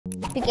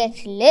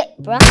pickaxe lit,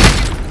 bro.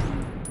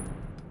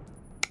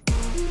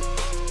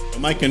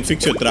 RoMike can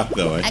fix your truck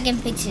though, eh? I can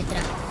fix your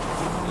truck.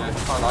 Yeah,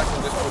 it's fine. I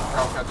can just put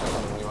cow catchers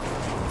on the new one.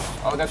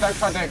 Oh, the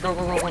tank's right there. Go. Yeah,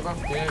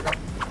 go.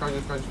 Just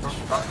go.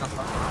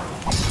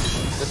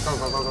 Just go.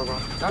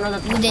 No,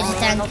 that's Ooh, there's a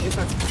tank.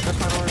 That's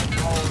my road.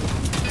 Oh.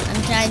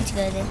 I'm trying to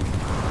go there.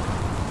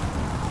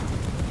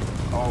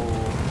 Oh.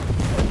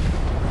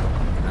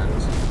 And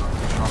this is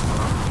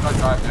not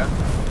drive, yeah?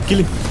 Kill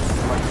him.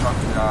 Like truck,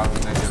 yeah,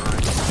 maybe right.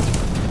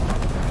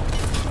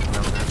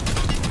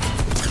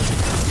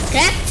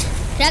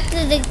 Cracked to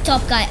the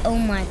top guy. Oh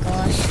my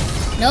gosh.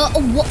 No,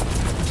 what?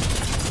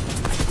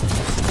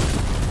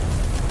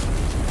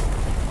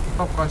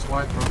 Top guy's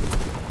white, bro.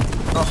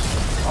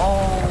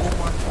 Oh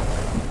my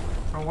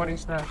god. Bro, what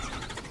is that?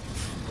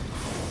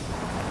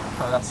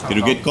 Oh, that's so Did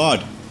you get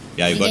caught?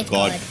 Yeah, you got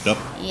caught.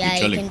 Yeah,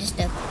 you can just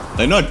dip.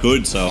 They're not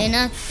good, so. They're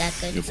not that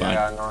good. You're fine.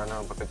 Yeah, I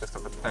know, but they just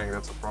have a tank,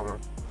 that's a problem.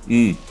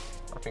 Mm.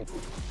 I think,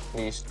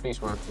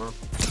 please work, bro.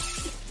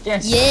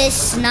 Yes!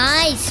 Yes,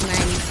 nice,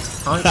 man.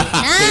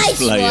 Nice,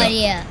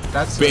 warrior.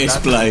 That's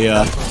best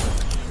player.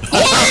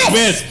 Yes!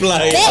 Best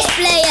player. Best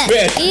player.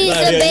 Best He's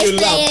player. the best You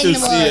player love in to the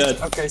see world.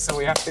 it. Okay, so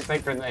we have to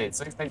take grenades.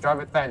 So if they drive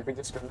a tank, we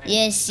just grenade.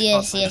 Yes.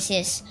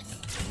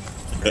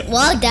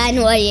 Well done,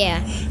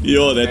 warrior.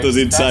 Yo, that was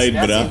insane,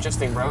 that's bro.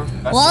 Interesting, bro.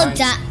 That's Well nice.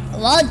 done.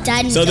 Well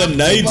done. So the Dr.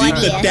 nades hit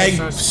the Warrior.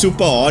 tank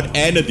super hard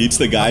and it hits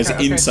the guys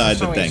inside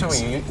the tanks.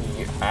 So you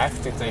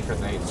have to take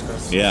grenades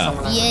because Yeah.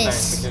 someone has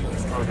Yes. a tank to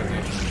throw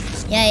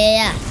grenades.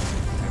 Yeah.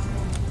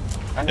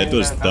 And That then,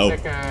 was dope.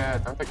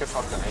 Don't take a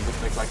shot grenade, just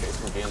take like a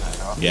SMG and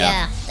that.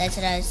 Yeah. That's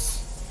what I was.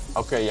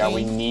 Okay, yeah,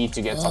 we need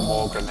to get some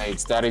more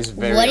grenades. That is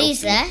very What OP.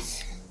 is that?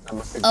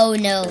 Number 6. Oh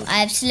no, I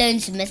have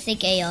Sloan's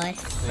mythic AR.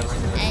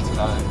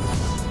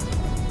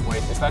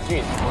 Wait, is that you?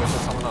 Or is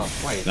it someone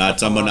else? Wait. Nah, it's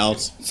someone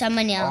else.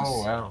 Someone else.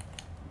 Oh, wow.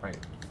 Wait.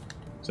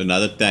 It's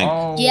another tank.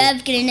 Oh. Do you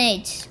have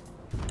grenades?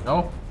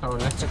 No. Oh,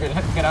 let's get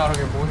out of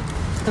here, boy.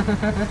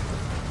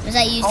 Was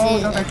that you? Oh,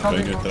 no, they're Going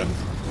coming. to truck. Go.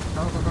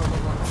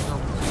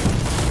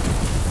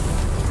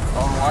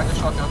 Oh, I just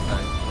shot the other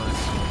tank.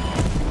 Nice.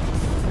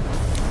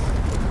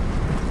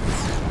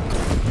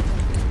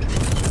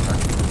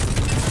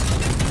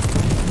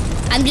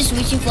 I'm just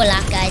reaching for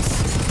luck, guys.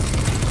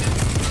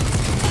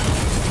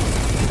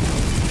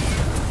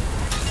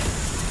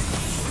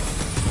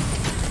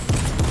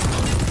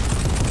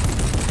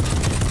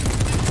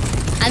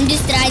 I'm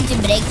just trying to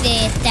break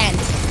the tank.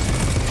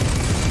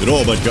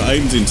 Bro, but your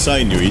aim's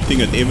insane. You're hitting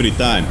it every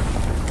time.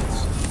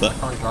 I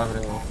can't drive it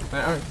anymore.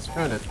 Oh, it's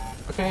grounded.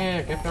 Okay,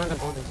 yeah, get behind the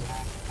buildings.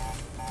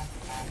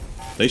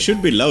 They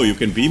should be low. You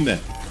can beam them.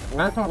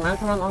 Mantle, run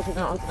onto the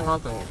mountain. Run onto the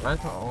mountain.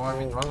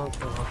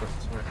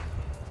 Sorry.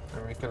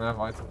 And we can have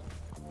items.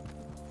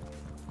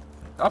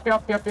 Up here.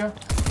 18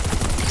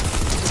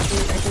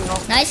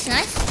 knock. Nice.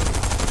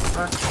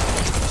 Crack.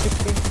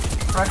 60.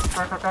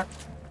 Crack.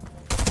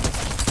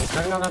 He's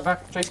running on that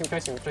back. Chasing. Yeah,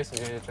 chasing.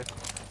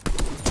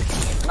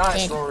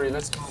 Nice, Dead. Rory,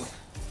 let's go.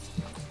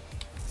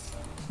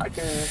 I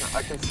can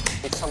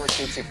pick some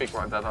receipts you pick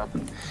that up.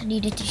 I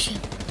need a tissue.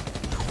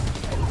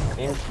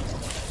 In.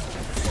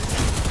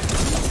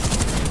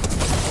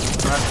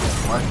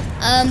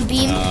 What?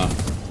 Beam.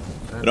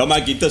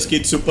 RoMike, get this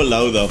kid super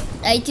low though.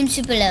 Item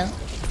super low.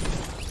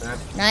 Yeah.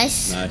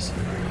 Nice.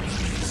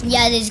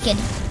 Yeah, there's a kid.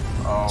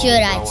 Oh, to your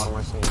right. what am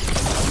I seeing?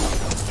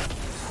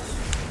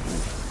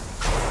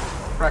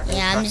 Cracking.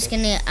 Yeah, I'm just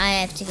gonna. I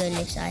have to go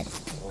left side.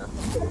 Yeah.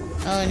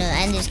 Oh no,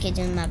 and there's kids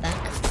in my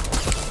back.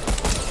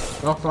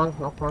 Knock one.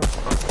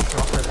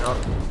 Shockwave out.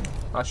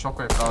 I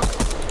shockwave out.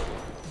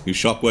 You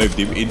shockwaved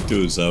him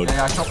into zone.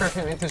 Yeah, I shockwave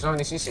him into zone.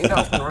 He's in the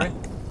open, right?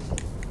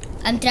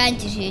 I'm trying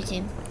to shoot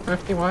him.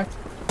 50 white.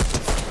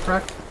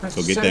 Crack.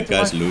 So get that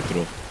guy's loot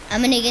roll.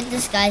 I'm gonna get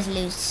this guy's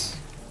loose.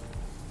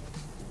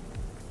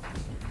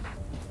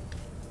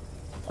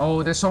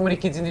 Oh, there's so many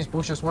kids in these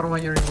bushes. What am I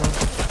hearing, bro?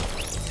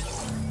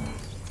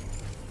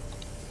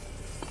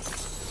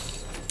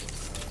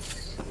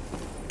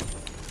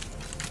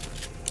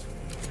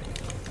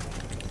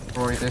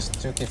 Rory, there's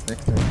 2 kids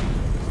next to me.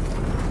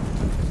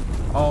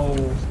 Oh,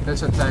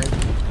 there's a tank.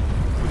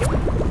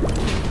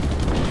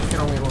 Get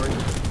on me, Rory.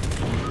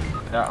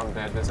 Yeah, I'm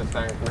dead. There's a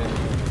tank. Maybe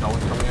no one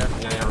from here.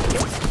 Yeah.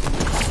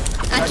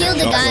 I killed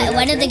the guy,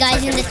 one of the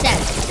guys in the tank.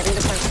 Get in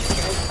the tank.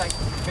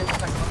 You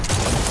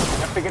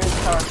have to get in the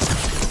car.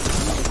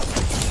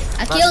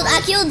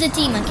 I killed the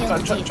team.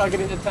 Try get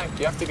in the tank.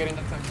 You have to get in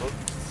the tank, bro.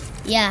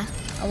 Yeah,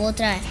 I will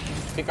try.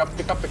 Pick up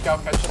the cow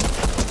catcher.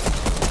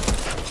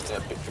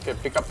 Yeah,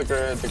 pick up the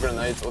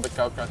grenades or the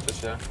cow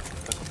catchers, yeah.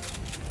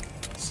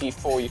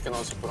 C4 you can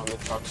also put on the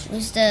trucks.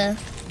 Where's the...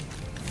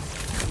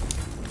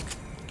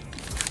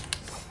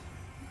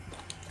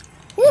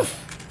 Woof!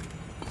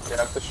 You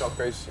have the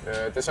shockwave.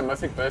 There's a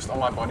mythic burst on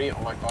my body,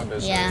 on my car.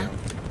 There's yeah.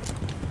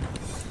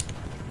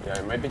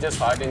 Yeah, maybe just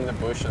hide in the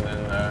bush and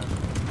then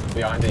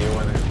behind you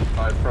and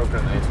then throw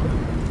grenades.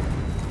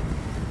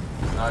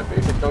 No,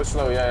 if it goes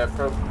slow, yeah,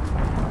 throw.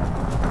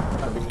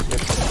 That'd be good.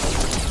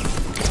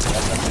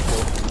 That's actually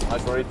cool.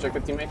 Nice, Rory, check the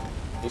teammate.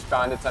 He's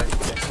behind the tank.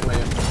 Yes,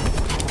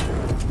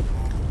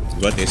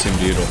 Got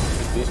SMG, bro.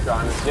 He's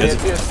behind us. Yeah,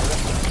 yes.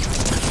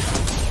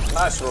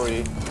 Nice,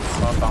 Rory.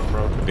 Well done,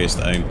 bro. Best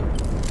aim.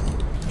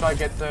 Try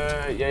get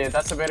the... Yeah,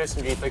 that's a better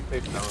SMG. Take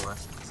down,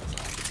 nice.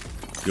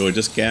 Yo,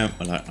 just camp.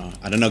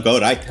 I don't know, go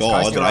right. Go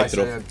hard right,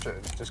 bro. Yeah,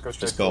 just go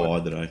straight Just go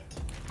hard right.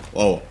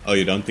 Oh,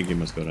 you don't think he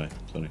must go right.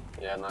 Sorry.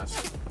 Yeah,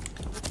 nice.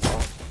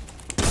 Oh.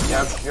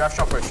 Yeah, you have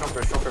shockwave.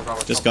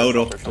 Just go,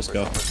 bro. Just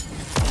go.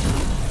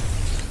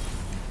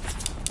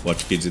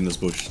 Watch kids in this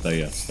bush.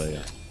 Stay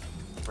here.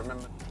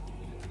 Remember.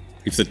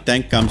 If the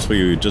tank comes for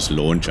you, you just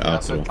launch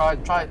out. So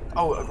try.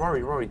 Oh,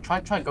 Rory.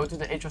 Try. Go to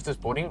the edge of this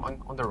building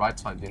on the right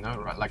side. You know,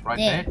 right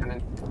there, and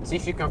then see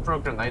if you can throw a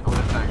grenade on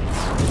the tank.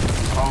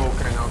 Oh,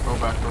 okay. No, go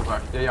back.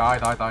 Yeah.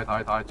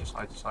 Hide. Just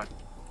hide.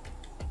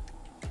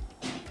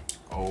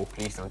 Oh,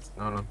 please don't.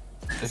 No.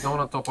 There's no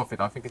one on top of it.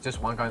 I think it's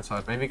just one guy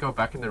inside. Maybe go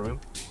back in the room.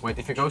 Wait,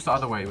 if he goes the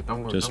other way,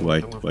 don't move. Just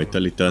wait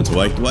till he turns.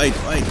 Wait.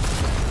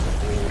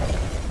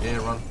 Yeah,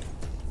 run.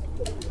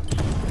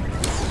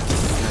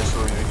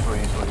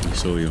 He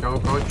saw you. Go,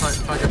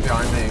 try get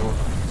behind there.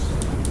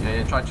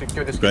 Yeah, try to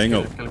kill this guy.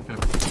 Kill him.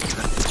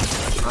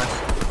 Nice.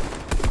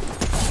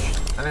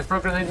 And then throw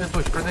grenade in the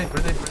bush. Grenade.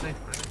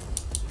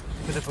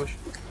 To the bush.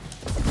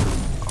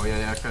 Oh,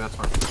 yeah, okay, that's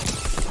fine.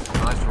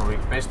 Nice, Rory.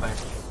 Base tank.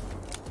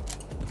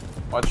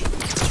 Watch.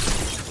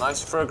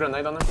 Nice, throw a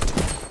grenade on him.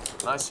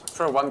 Nice.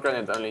 Throw one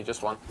grenade only,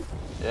 just one.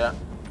 Yeah.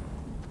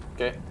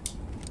 Okay.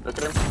 Look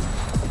at him.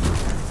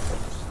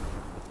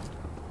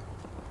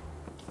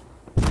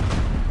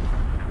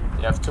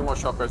 You have 2 more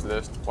shockers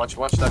left. Watch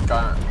that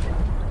guy.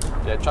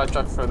 Yeah, try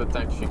to throw the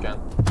tank if you can.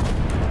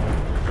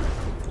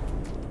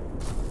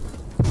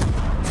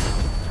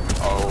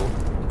 Oh.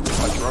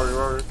 Watch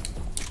Rory.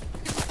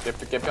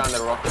 Get behind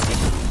the rock.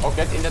 Oh,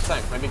 get in the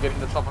tank. Maybe get in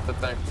the top of the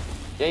tank.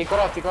 Yeah, he got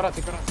out. Spin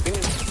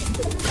him.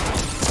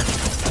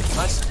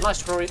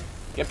 Nice, Rory.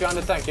 Get behind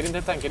the tank. Get in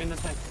the tank.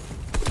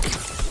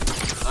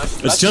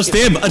 Nice. It's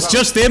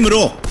just him,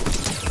 bro.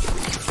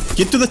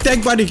 Get to the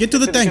tank, buddy. Get to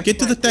the tank. Get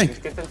to the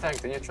tank,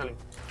 then you're trailing.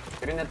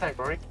 Get in the tank,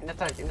 Rory. In the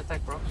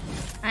tank, bro.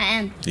 I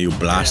am. You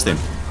blast him.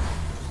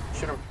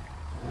 Shoot him.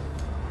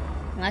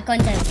 I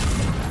can't tell.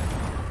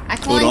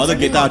 Or rather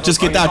get out. Just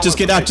get out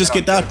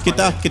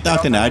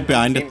and hide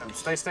behind it.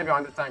 Stay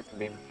behind the tank and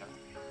beam him.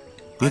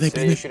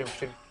 Yeah, you shoot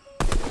him.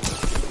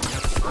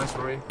 Nice,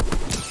 Rory.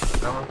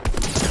 That one.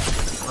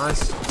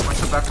 Nice. Watch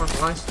the back one.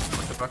 Nice.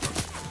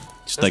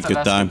 Just take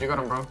your time. You got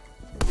him, bro.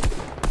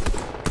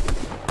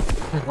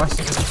 Watch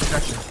the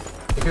distraction.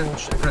 You can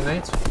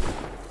grenade.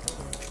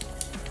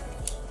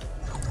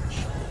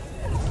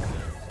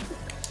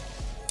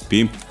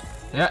 Beam.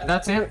 Yeah,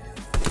 that's him.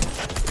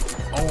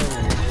 Oh.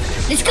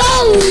 Let's go!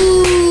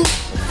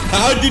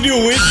 How did you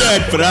win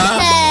that,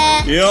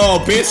 bruh? Yo,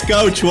 best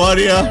coach,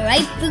 warrior.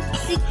 Right.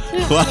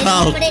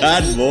 Wow,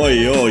 that boy,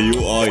 yo,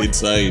 you are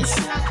insane.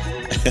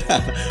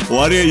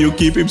 Warrior, you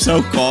keep him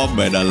so calm,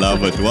 man. I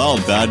love it. Well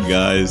done,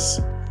 guys.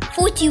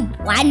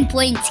 41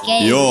 points,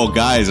 guys. Yo,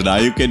 guys, now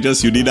you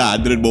need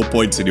 100 more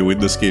points and you win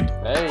the skin.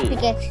 Hey. We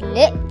get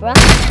lit, bro.